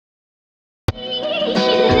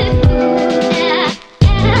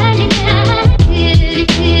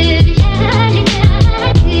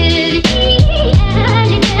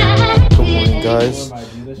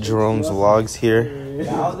Vlogs here.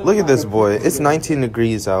 Look at this boy. It's 19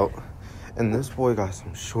 degrees out. And this boy got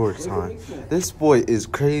some shorts on. This boy is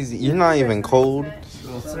crazy. You're not even cold.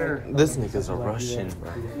 This nigga's a Russian,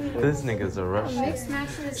 bro. This nigga's a Russian.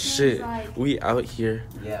 Shit, we out here.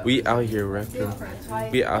 We out here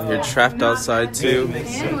repping. We out here trapped outside too.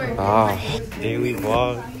 Daily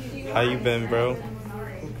vlog. How you been, bro?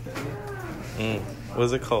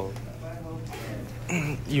 What's it called?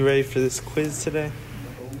 You ready for this quiz today?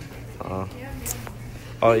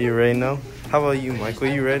 Oh, you ready now? How about you, Michael?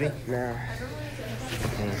 You ready? Nah.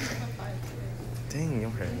 Dang, your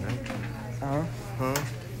hair, man. Huh?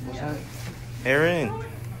 What's Aaron.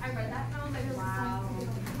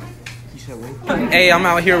 up? Hey, I'm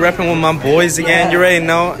out here repping with my boys again. You already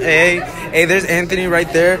know. Hey, there's Anthony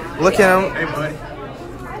right there. Look at him. Hey, buddy.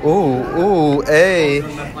 Ooh, hey.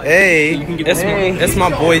 That's my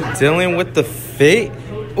boy Dylan with the fit.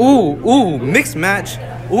 Ooh, mixed match.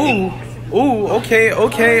 Ooh, okay.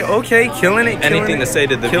 Killing it. Anything to say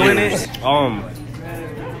to the viewers?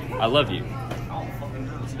 I love you.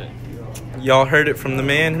 Y'all heard it from the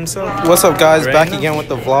man himself. What's up, guys? Back again with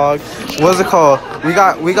the vlog. What's it called? We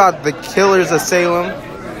got the Killers of Salem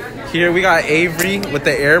here. We got Avery with the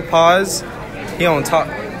AirPods. He don't talk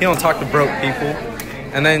to broke people.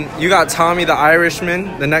 And then you got Tommy the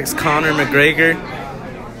Irishman, the next Conor McGregor.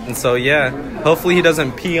 And so yeah, hopefully he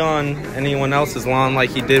doesn't pee on anyone else's lawn like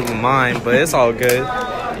he did with mine. But it's all good.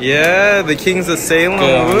 Yeah, the Kings of Salem.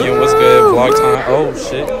 Good. Yo, what's good? Vlog time. Oh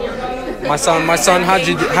shit. My son, how'd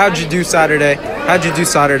you do Saturday? How'd you do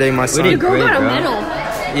Saturday, my son? Your girl got a medal.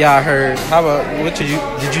 Yeah, I heard. How about did you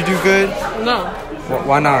do good? No.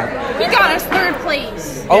 Why not? He got us third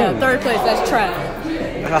place. Oh. Yeah, third place. That's trash.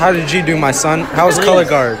 How did you do, my son? How was color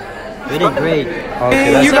guard? We did great.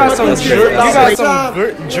 Okay, you got some drip.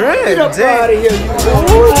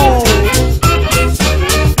 Damn.